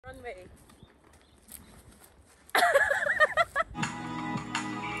Runway.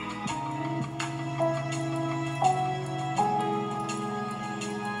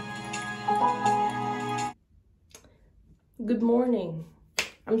 Good morning.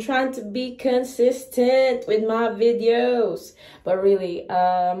 I'm trying to be consistent with my videos, but really,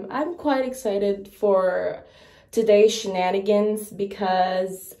 I'm quite excited for today's shenanigans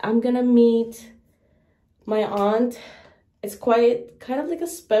because I'm gonna meet my aunt. It's quite kind of like a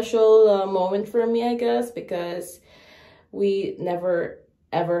special moment for me, I guess, because we never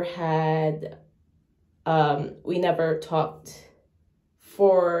ever had, we never talked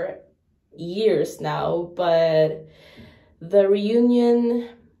for years now, but the reunion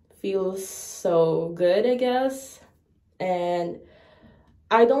feels so good, I guess. And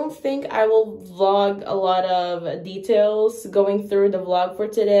I don't think I will vlog a lot of details going through the vlog for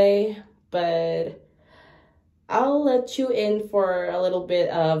today, but I'll let you in for a little bit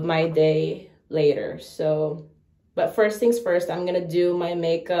of my day later. So, but first things first, I'm gonna do my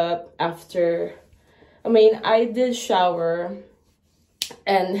makeup after. I did shower,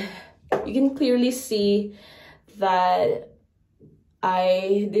 and you can clearly see that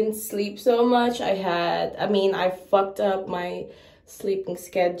I didn't sleep so much. I fucked up my sleeping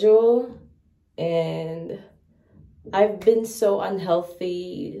schedule, and I've been so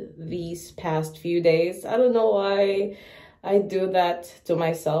unhealthy these past few days. I don't know why I do that to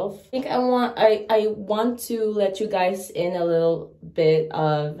myself. I think I want to let you guys in a little bit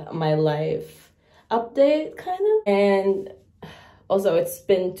of my life update, kind of. And also, it's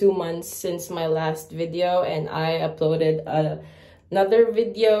been 2 months since my last video, and I uploaded another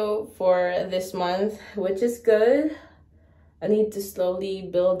video for this month, which is good. I need to slowly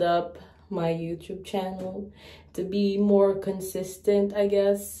build up my YouTube channel to be more consistent, I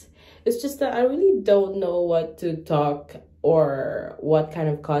guess. It's just that I really don't know what to talk or what kind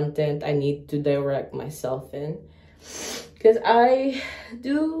of content I need to direct myself in, because I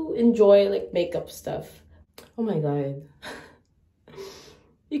do enjoy like makeup stuff. Oh my god.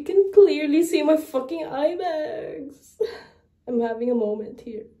 You can clearly see my fucking eye bags. I'm having a moment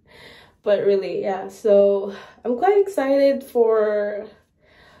here. But really, yeah, so I'm quite excited for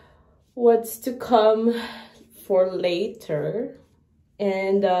what's to come for later.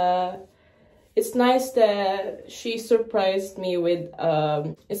 And it's nice that she surprised me with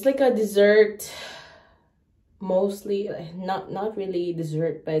it's like a dessert, mostly not really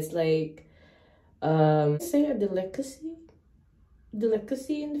dessert, but it's like say a delicacy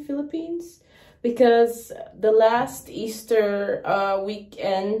in the Philippines, because the last Easter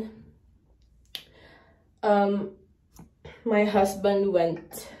weekend, my husband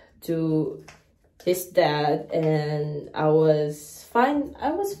went to his dad, and I was fine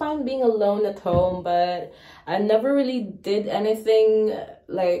being alone at home, but I never really did anything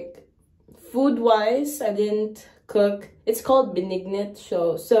like food wise. I didn't cook. It's called benignit,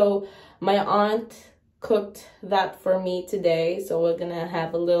 so my aunt cooked that for me today, so we're gonna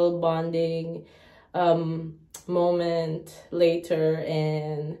have a little bonding moment later,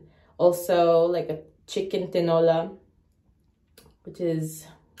 and also like a chicken tinola,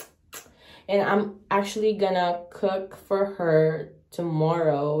 and I'm actually gonna cook for her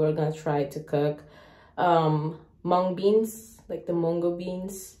tomorrow. We're gonna try to cook mung beans, like the mungo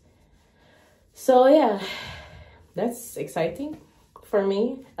beans. So yeah, that's exciting for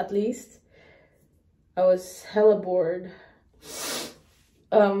me, at least. I was hella bored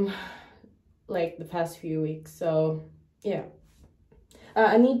like the past few weeks, so yeah.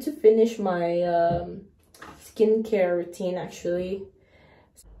 I need to finish my skincare routine, actually.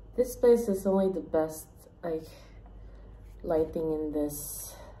 This place is only the best like lighting in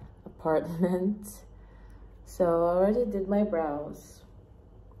this apartment. So I already did my brows.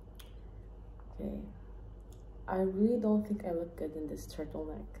 Okay, I really don't think I look good in this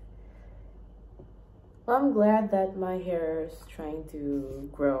turtleneck. Well, I'm glad that my hair is trying to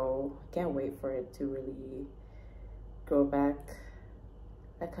grow. Can't wait for it to really grow back.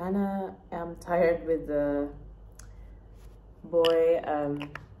 I kind of am tired with the boy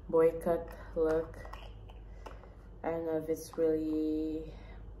cut look. I don't know if it's really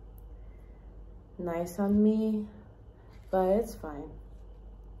nice on me, but it's fine.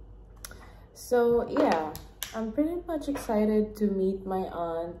 So yeah, I'm pretty much excited to meet my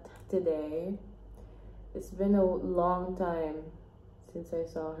aunt today. It's been a long time since I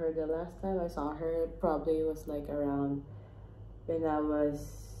saw her. The last time I saw her probably was like around when I was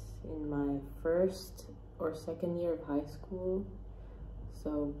in my first or second year of high school.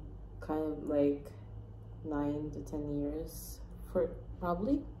 So kind of like 9 to 10 years for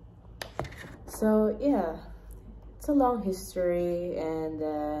probably. So yeah, it's a long history. And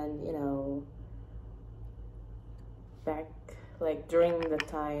then, you know, back like during the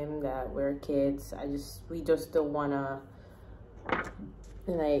time that we're kids, we just don't wanna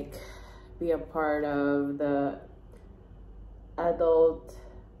like be a part of the adult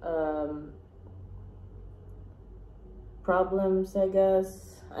problems, I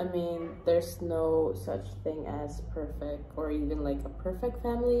guess. I mean, there's no such thing as perfect or even like a perfect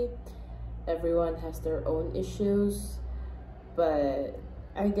family. Everyone has their own issues, but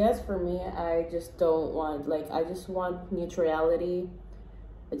I guess for me, I just don't want, like, I just want neutrality.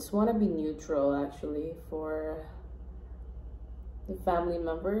 I just want to be neutral actually for the family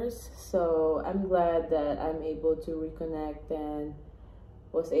members. So I'm glad that I'm able to reconnect and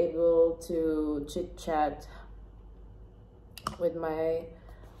was able to chit chat with my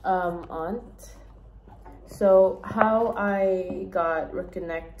aunt. So how I got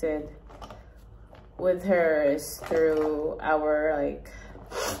reconnected with her is through our like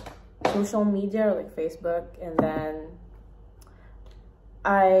social media, like Facebook. And then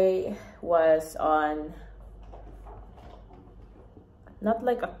I was on not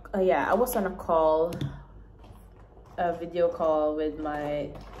like I was on a video call with my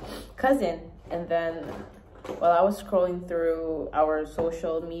cousin. And then while I was scrolling through our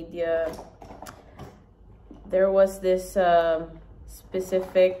social media, there was this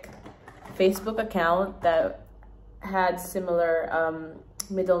specific Facebook account that had similar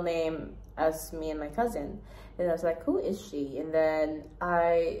middle name as me and my cousin. And I was like, who is she? And then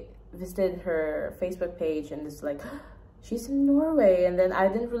I visited her Facebook page, and it's like, she's in Norway. And then I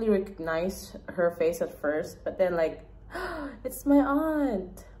didn't really recognize her face at first, but then like, it's my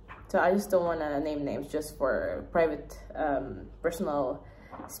aunt. So I just don't want to name names just for private, personal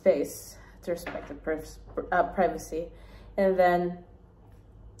space, to respect the privacy. And then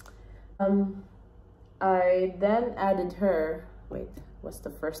I then added her. Wait, what's the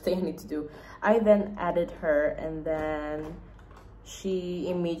first thing I need to do? I then added her, and then she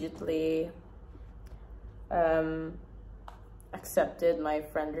immediately accepted my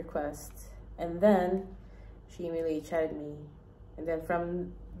friend request. And then she immediately chatted me. And then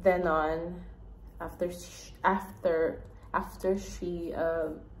from then on, after she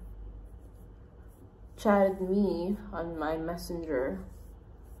chatted me on my messenger,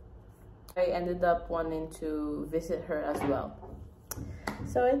 I ended up wanting to visit her as well.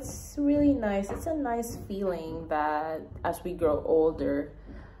 So it's really nice. It's a nice feeling that as we grow older,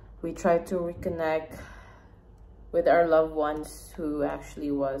 we try to reconnect with our loved ones who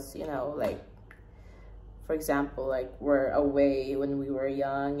actually was, you know, like, for example, like we're away when we were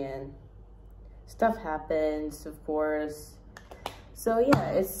young and stuff happens, of course. So yeah,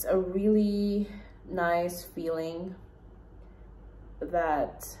 it's a really nice feeling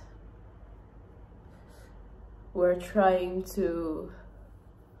that we're trying to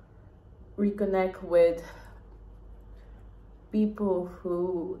reconnect with people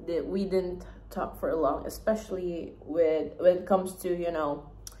who we didn't talk for long, especially when it comes to, you know,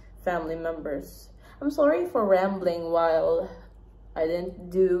 family members. I'm sorry for rambling while I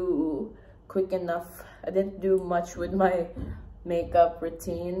didn't do quick enough. I didn't do much with my makeup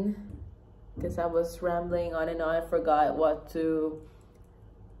routine because I was rambling on and on. I forgot what to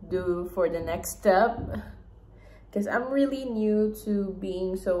do for the next step, because I'm really new to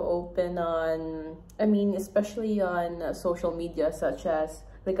being so open on, I mean, especially on social media, such as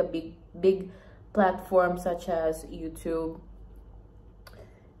like a big platform such as YouTube.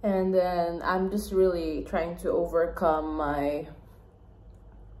 And then I'm just really trying to overcome my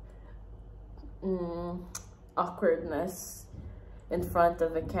awkwardness in front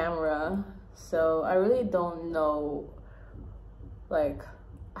of the camera. So I really don't know like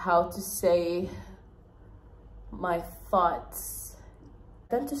how to say my thoughts.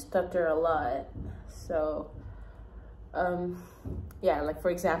 I tend to stutter a lot. So yeah, like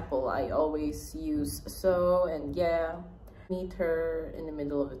for example, I always use so and yeah. Meet her in the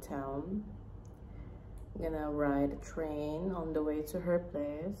middle of a town. I'm gonna ride a train on the way to her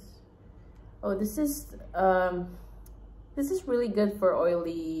place. Oh, this is really good for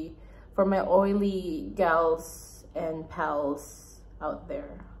my oily gals and pals out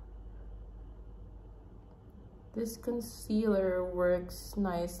there. This concealer works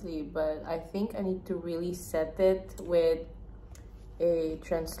nicely, but I think I need to really set it with a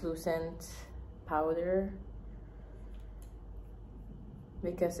translucent powder,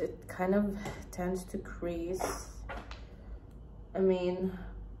 because it kind of tends to crease. I mean,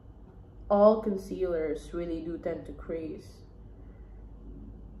 all concealers really do tend to crease.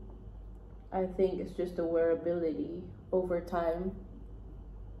 I think it's just the wearability over time.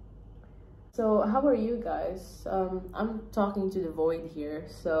 So how are you guys? I'm talking to the void here,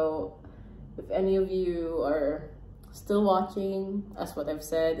 so if any of you are still watching, as what I've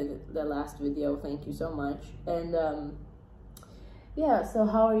said in the last video, thank you so much. And yeah, so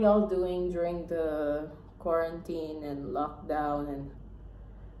how are y'all doing during the quarantine and lockdown and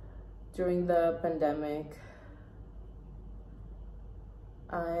during the pandemic?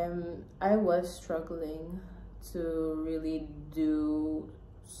 I was struggling to really do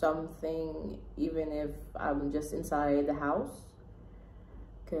something even if I'm just inside the house,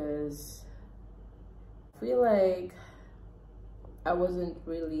 because I feel like I wasn't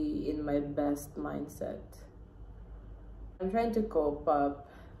really in my best mindset. I'm trying to cope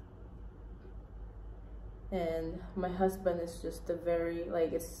up, and my husband is just a very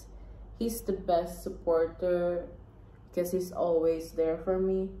he's the best supporter, because he's always there for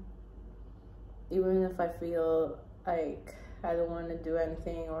me even if I feel like I don't want to do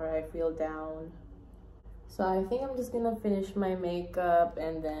anything or I feel down. So I think I'm just gonna finish my makeup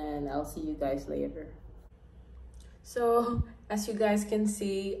and then I'll see you guys later. So as you guys can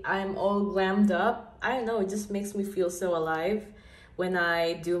see, I'm all glammed up. I don't know, it just makes me feel so alive when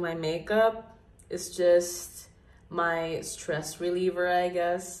I do my makeup. It's just my stress reliever, I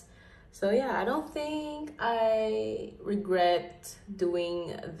guess. So yeah, I don't think I regret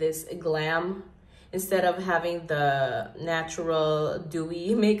doing this glam instead of having the natural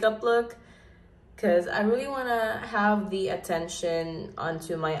dewy makeup look, because I really want to have the attention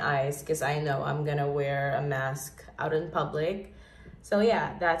onto my eyes, because I know I'm gonna wear a mask out in public. So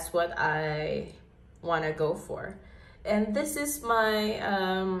yeah, that's what I want to go for. And this is my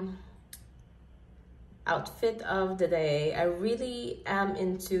outfit of the day. I really am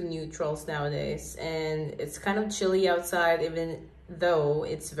into neutrals nowadays, and it's kind of chilly outside even though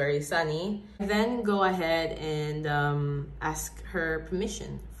it's very sunny. Then go ahead and ask her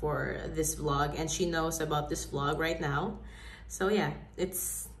permission for this vlog, and she knows about this vlog right now. So yeah,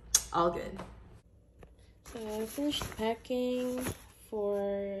 it's all good. So I finished packing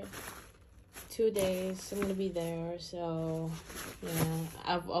for 2 days. I'm gonna be there, so yeah,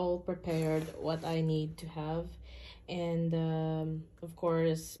 I've all prepared what I need to have. And of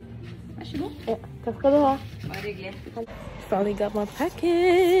course, finally got my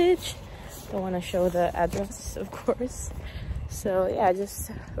package. Don't want to show the address, of course. So yeah, I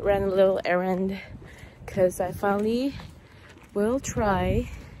just ran a little errand because I finally will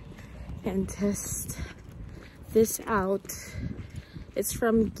try and test this out. It's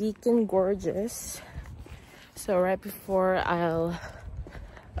from Geek and Gorgeous. So right before I'll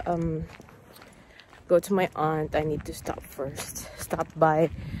go to my aunt, I need to stop by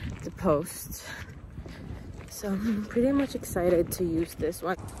the post. So I'm pretty much excited to use this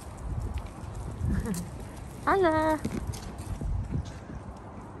one. Hello.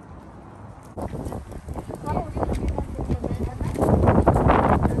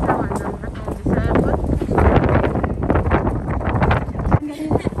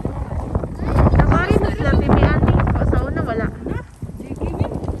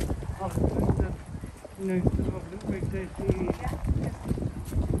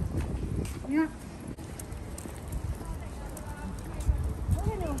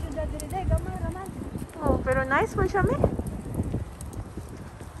 Oh, pero nice man siya, me.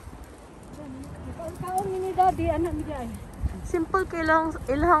 Simple kay ilang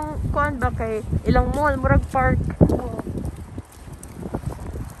kuan ba kay ilang mall murag park.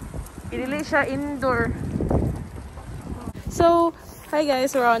 Idili siya indoor. So, hi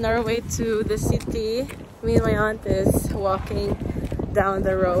guys, we're on our way to the city. Me and my aunt is walking down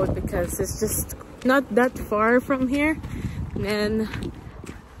the road because it's just not that far from here. And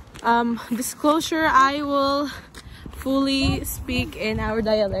disclosure, I will fully speak in our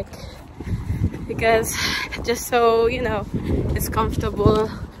dialect because just so you know, it's comfortable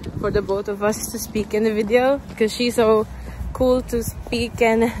for the both of us to speak in the video, because she's so cool to speak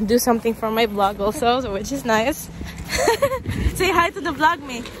and do something for my vlog also, so which is nice. Say hi to the vlog,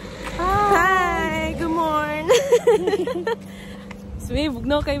 me. Hi, good morning. So,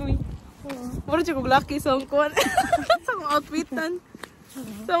 bugno kay me. Mura siya kong lucky sa kuwan. Sa kong outfitan.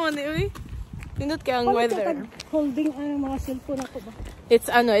 Sa mani, uy. Pindot kaya ang weather. Holding mga cellphone ako ba?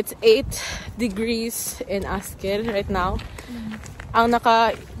 It's 8 degrees in Asker right now. Ang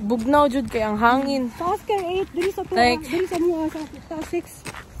naka-bugnaw jud kay ang hangin. Sa Asker 8, dili sa dili sa mga sa 6.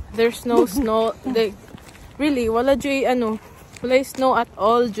 There's no snow. Like, really, wala snow at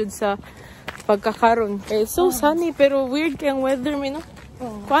all jud sa pagkakaroon. Kay so sunny pero weird kay ang weather mi, no?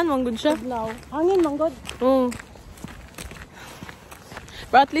 Kuan man gud siya. Hangin man gud.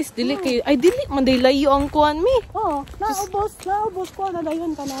 But at least dili kay dili man day layo ang kuan mi. Naubos ko na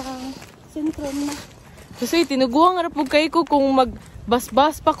dayon ka na sentro na. Kasi tinuguang nga po kayo ko kung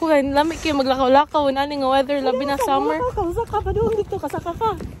magbas-bas pa ko. Lamig kayo maglakaw-lakaw. Nani nga weather, labi na summer. Kausa ka pa doon dito, kasaka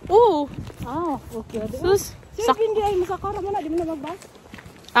ka. Oo. Ah, okay. Sus, Sipin di ay masakara mo na, di mo na magbas.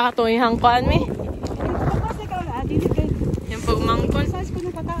 akatong ihangkuan mi. Magbas ka lang, dili kay. Yan po umangkon. Exercise ko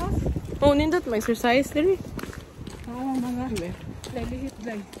nung pataas. Oo, nindot. Mag-exercise diri. Mga lilihit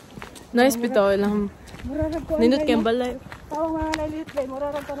lang. Nice bitaw lang. Murarag ko. Nindot kayong balay. Tawang mga lilihit lang.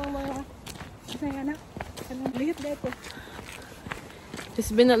 Murarag ko ng mga anak. Anong lihit lang ito.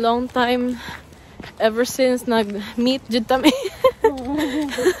 It's been a long time ever since nag-meet jud tami.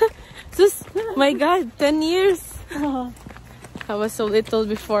 Sus, my God, 10 years. I was so little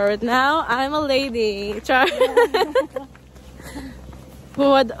before, but now I'm a lady. Char.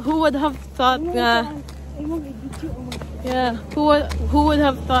 Who would have thought nga? Yeah, who would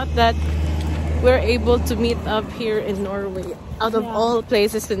have thought that we're able to meet up here in Norway, out of all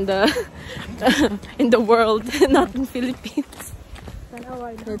places in the in the world, not in Philippines.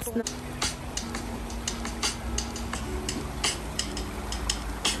 It's not.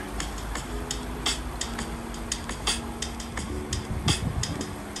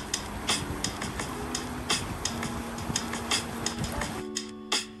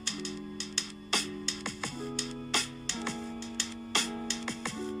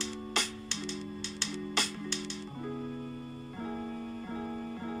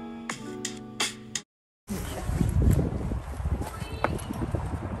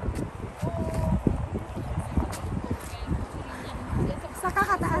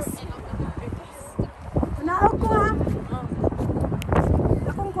 Saka kataas. Unaog ko ha.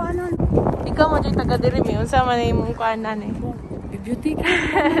 Akong kuanon. Ikaw mo dyan taga-diri mi. Unsa man imong kuanan eh. Beauty ka.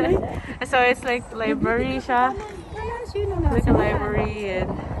 So it's like library siya. Like a library and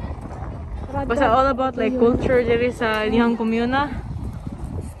basta all about like culture diri sa inyong komuna.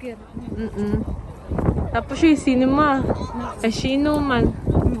 Tapos siya cinema. Ay sino man.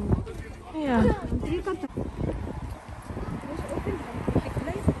 Yeah.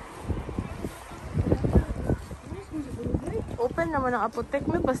 Open naman ang apotek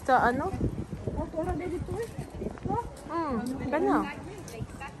mo basta ano? Gana.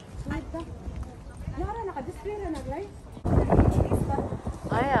 Yara naka-display na naglay.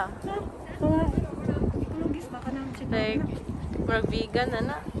 Aya. Ecologist ba ka nang Like more vegan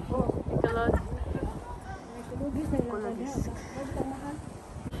ana. Kalot. ecologist na lang.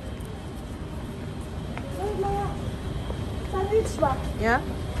 Mga sandwich ba? Yeah?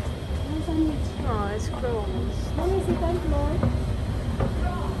 Mga sandwich. Oh, it's closed. Ano yung second floor?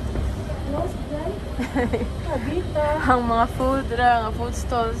 Closed dry? Kabita. Ang mga food ra, mga food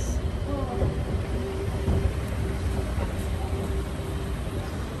stalls.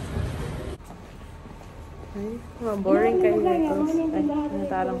 Ay, mga boring kayo dito. Ay,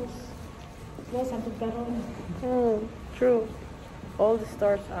 natarang. Yes, ang pagkaroon. True. All the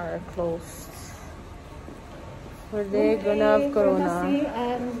stores are closed. Were they gonna have corona?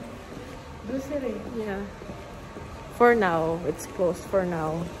 And grocery. Yeah. For now, it's closed for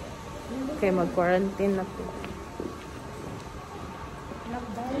now. Okay, mag-quarantine na po.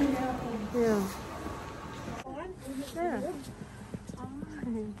 Lockdown na ako. Yeah. Yeah.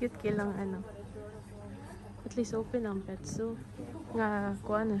 Cute kilang ano. At least open ang Petso. Nga,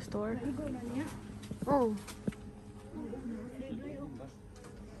 kuha na store. Oh.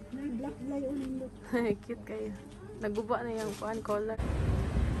 Black fly ulindo. Cute kayo. Naguba na yung kuhaan color.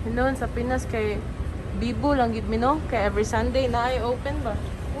 Noon sa Pinas kay Bibo lang gid mi no? Kay every Sunday na ay open ba?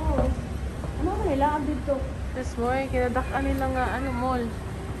 Oo. Ano ba nila ang dito? Tapos mo ay kinadak-an nila nga ano mall.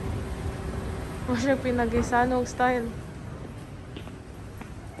 Masya pinag-isanog style.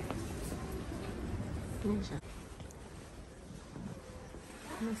 Yan siya.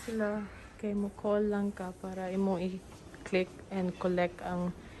 Ano sila? Kay mo call lang ka para imo i-click and collect ang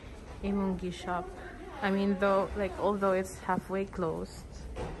imong gi-shop. I mean though, like although it's halfway closed,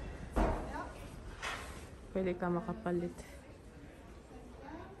 pwede ka makapalit.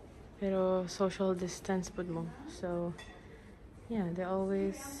 Pero social distance pud mo. So, yeah, they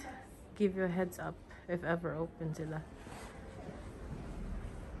always give you a heads up if ever open sila.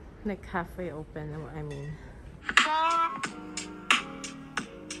 Like halfway open, I mean.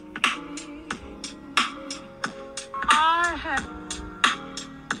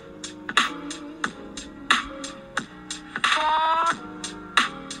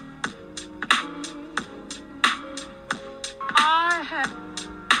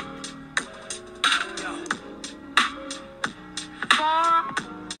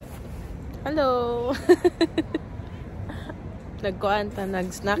 Hello! Nagkuhan ta,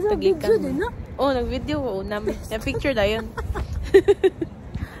 nag-snack tagikan. Oh, nag-video ko namin. Yung picture na yun.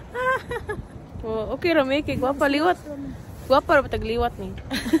 Oh, okay ra may kay gwapa liwat. Gwapa ra tagliwat ni.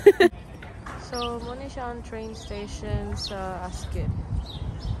 So, muna siya ang train station sa Askid.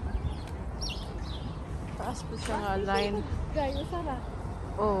 Taas po siya nga line. Gayo sara.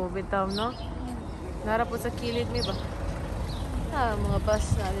 Oh, bitaw no? Nara po sa kilid mi ba? Ah, mga bus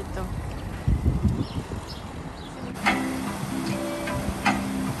na dito.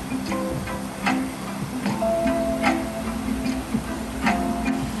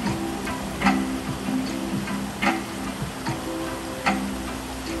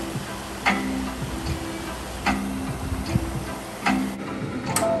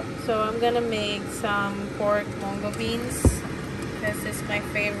 So I'm gonna make some pork mongo beans. This is my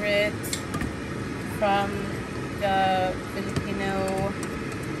favorite from the Filipino,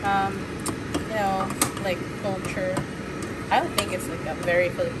 you know, like culture. I don't think it's like a very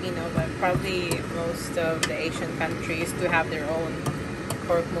Filipino, but probably most of the Asian countries do have their own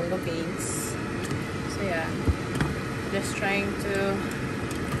pork mongo beans. So yeah, just trying to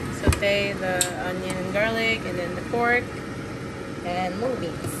saute the onion and garlic, and then the pork and mung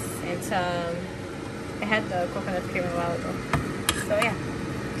beans. And some, I had the coconut cream a while ago. So yeah,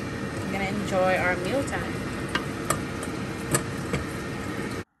 I'm gonna enjoy our meal time.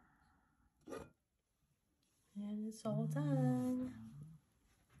 And it's all done.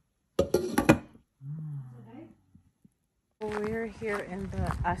 We're here in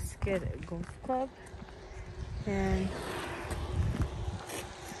the Askid Golf Club, and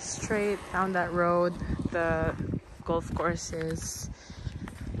straight down that road, the golf course is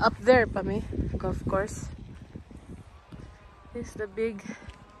up there, Pami. Golf course. This is the big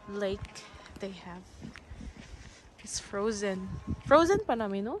lake they have. It's frozen. Frozen pa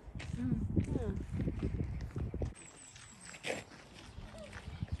namin, no?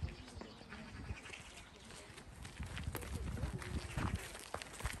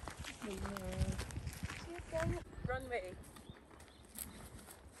 Runway.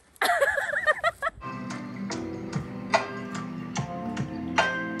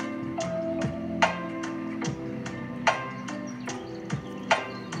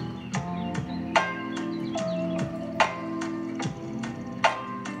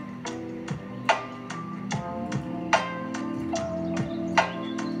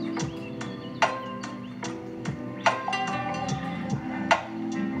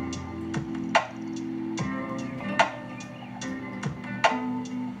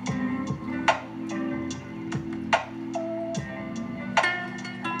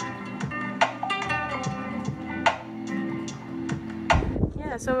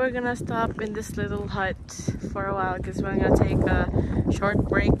 So we're gonna stop in this little hut for a while because we're gonna take a short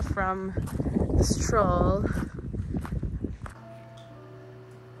break from the stroll.